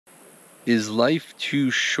Is life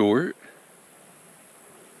too short?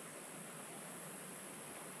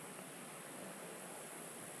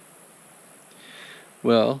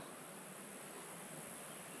 Well,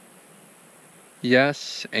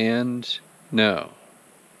 yes and no.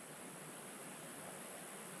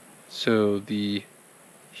 So the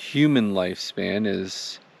human lifespan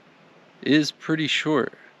is pretty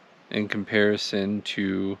short in comparison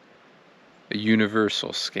to a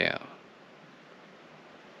universal scale.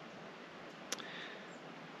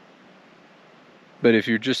 But if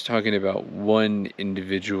you're just talking about one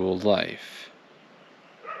individual life,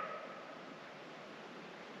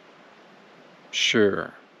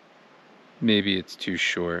 sure, maybe it's too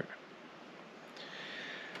short.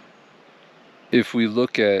 If we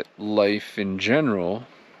look at life in general,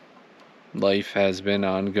 life has been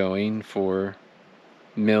ongoing for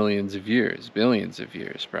millions of years, billions of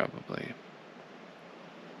years probably.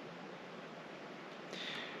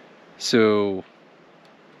 So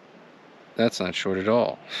that's not short at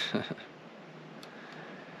all.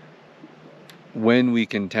 When we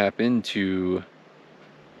can tap into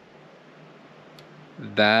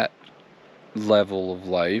that level of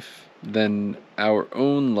life, then our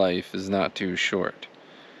own life is not too short.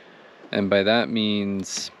 And by that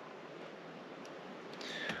means,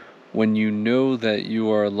 when you know that you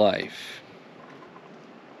are life,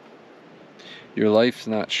 your life's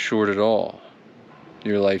not short at all.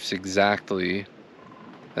 Your life's exactly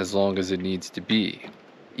as long as it needs to be.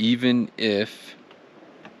 Even if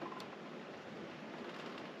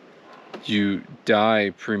you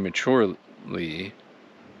die prematurely,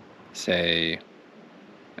 say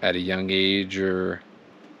at a young age or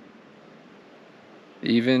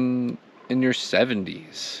even in your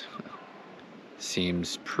 70s,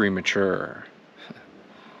 seems premature.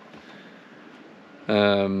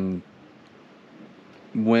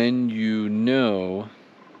 When you know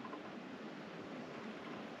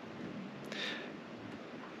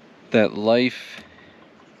that life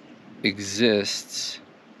exists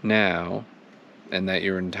now and that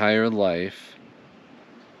your entire life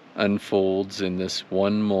unfolds in this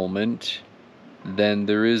one moment, then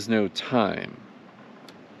there is no time.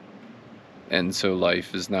 And so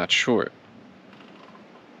life is not short.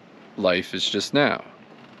 Life is just now.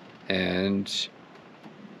 And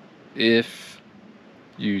if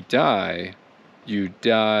you die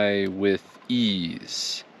with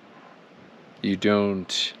ease. You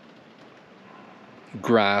don't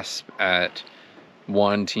grasp at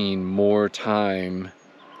wanting more time,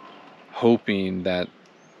 hoping that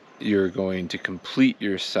you're going to complete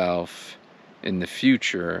yourself in the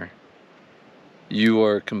future. You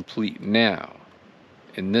are complete now,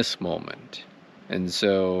 in this moment. And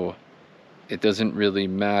so it doesn't really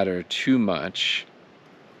matter too much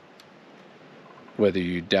whether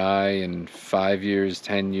you die in 5 years,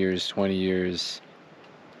 10 years, 20 years,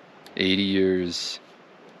 80 years.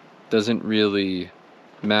 Doesn't really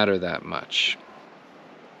matter that much.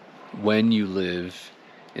 When you live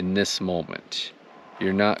in this moment,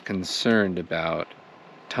 you're not concerned about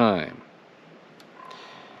time.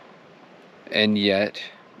 And yet,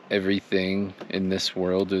 everything in this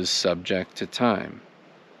world is subject to time.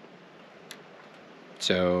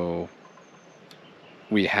 So,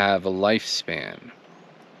 we have a lifespan,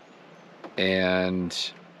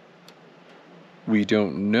 and we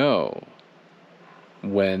don't know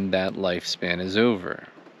when that lifespan is over.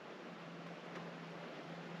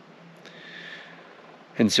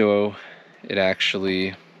 And so, it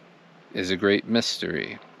actually is a great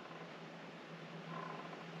mystery.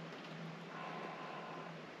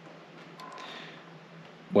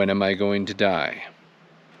 When am I going to die?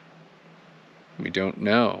 We don't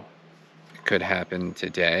know. It could happen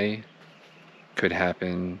today, could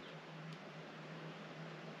happen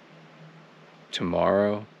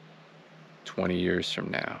tomorrow, 20 years from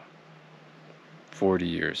now, 40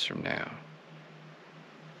 years from now.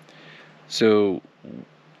 So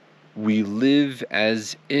we live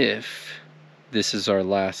as if this is our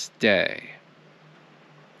last day.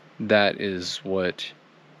 That is what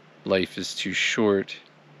life is too short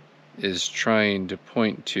is trying to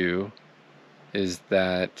point to, is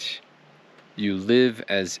that you live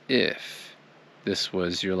as if this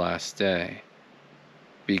was your last day.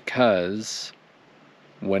 Because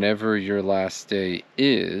whenever your last day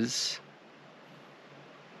is,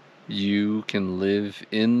 you can live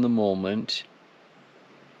in the moment,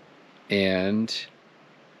 and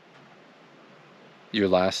your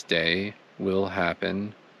last day will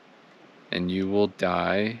happen, and you will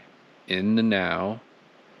die in the now,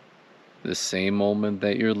 the same moment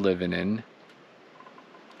that you're living in.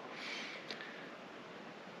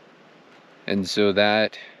 And so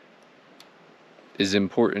that is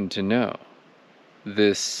important to know.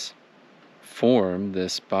 This form,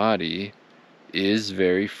 this body, is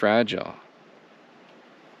very fragile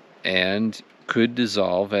and could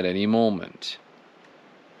dissolve at any moment.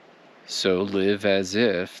 So live as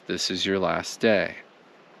if this is your last day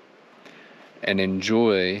and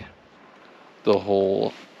enjoy the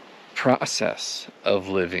whole process of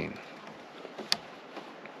living.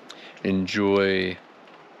 Enjoy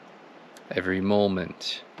every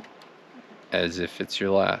moment as if it's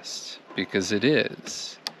your last, because it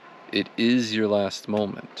is. It is your last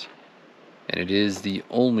moment, and it is the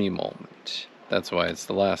only moment. That's why it's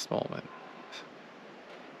the last moment.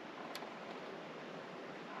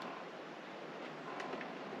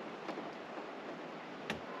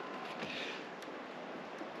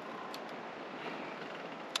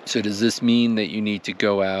 So does this mean that you need to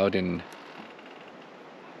go out and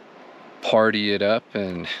party it up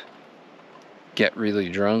and get really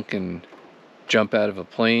drunk and jump out of a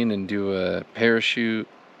plane and do a parachute,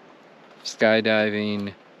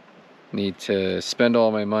 skydiving, need to spend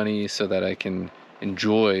all my money so that I can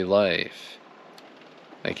enjoy life?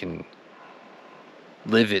 I can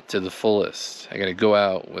live it to the fullest. I gotta go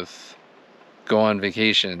on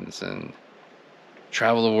vacations and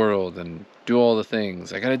travel the world and do all the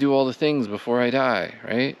things. I gotta do all the things before I die,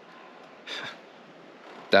 right?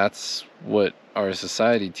 That's what our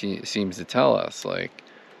society seems to tell us. Like,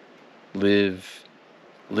 live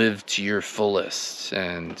to your fullest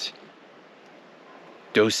and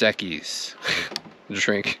Dos Equis.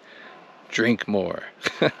 drink more.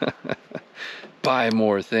 Buy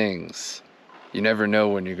more things. You never know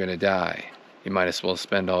when you're gonna die. You might as well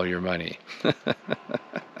spend all your money.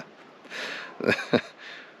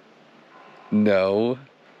 No,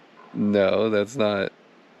 that's not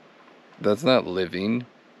living.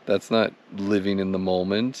 That's not living in the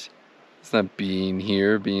moment. It's not being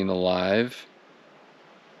here, being alive.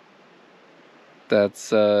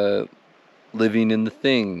 That's living in the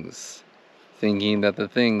things, thinking that the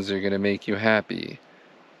things are going to make you happy.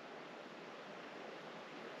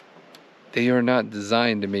 They are not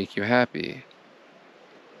designed to make you happy.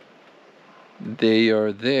 They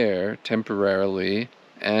are there temporarily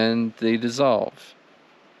and they dissolve.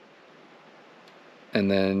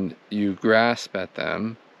 And then you grasp at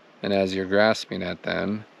them, and as you're grasping at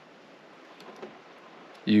them,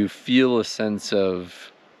 you feel a sense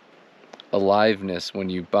of aliveness when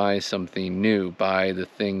you buy something new, buy the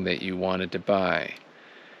thing that you wanted to buy.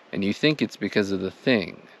 And you think it's because of the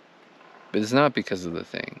thing, but it's not because of the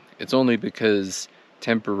thing. It's only because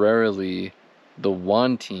temporarily the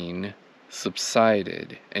wanting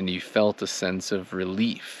subsided and you felt a sense of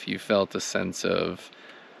relief. You felt a sense of,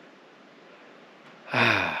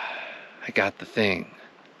 I got the thing.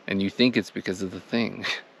 And you think it's because of the thing.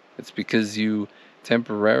 It's because you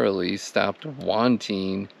temporarily stopped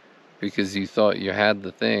wanting because you thought you had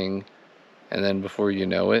the thing, and then before you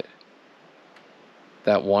know it,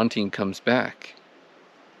 that wanting comes back.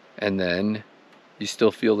 And then you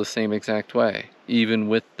still feel the same exact way. Even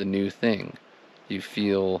with the new thing, you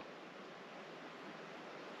feel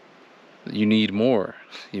you need more.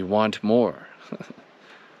 You want more.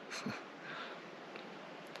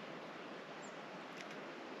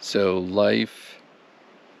 So life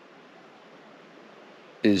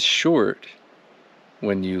is short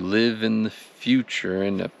when you live in the future,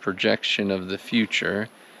 in a projection of the future,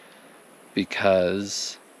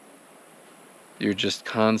 because you're just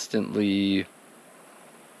constantly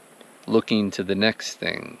looking to the next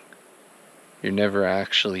thing. You're never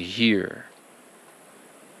actually here.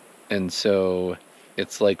 And so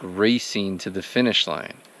it's like racing to the finish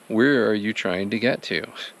line. Where are you trying to get to?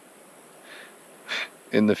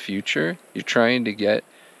 In the future, you're trying to get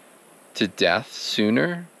to death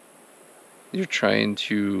sooner. You're trying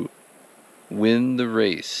to win the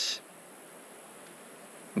race.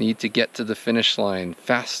 Need to get to the finish line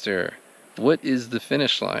faster. What is the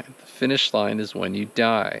finish line? The finish line is when you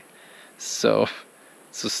die. So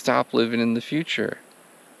stop living in the future.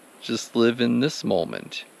 Just live in this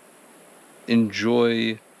moment.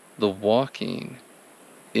 Enjoy the walking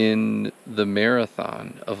in the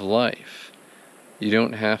marathon of life. You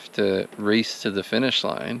don't have to race to the finish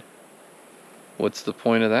line. What's the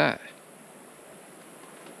point of that?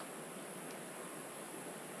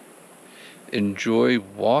 Enjoy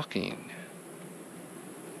walking.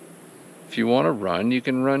 If you want to run, you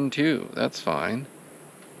can run too. That's fine.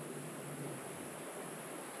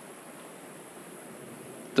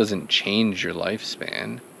 Doesn't change your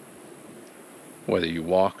lifespan. Whether you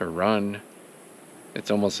walk or run,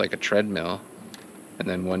 it's almost like a treadmill. And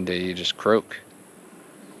then one day you just croak.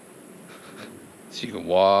 So you can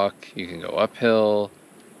walk, you can go uphill,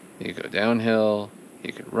 You could go downhill,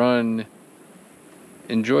 you could run.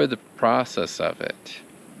 Enjoy the process of it.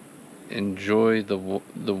 Enjoy the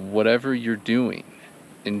whatever you're doing.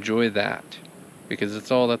 Enjoy that, because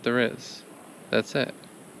it's all that there is. That's it.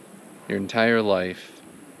 Your entire life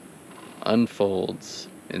unfolds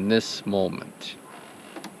in this moment.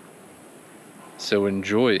 So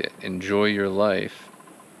enjoy it. Enjoy your life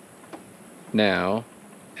now.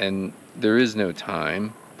 And there is no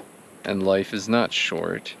time, and life is not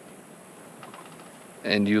short.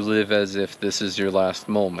 And you live as if this is your last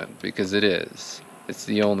moment, because it is. It's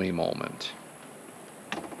the only moment.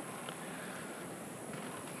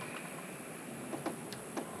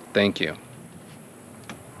 Thank you.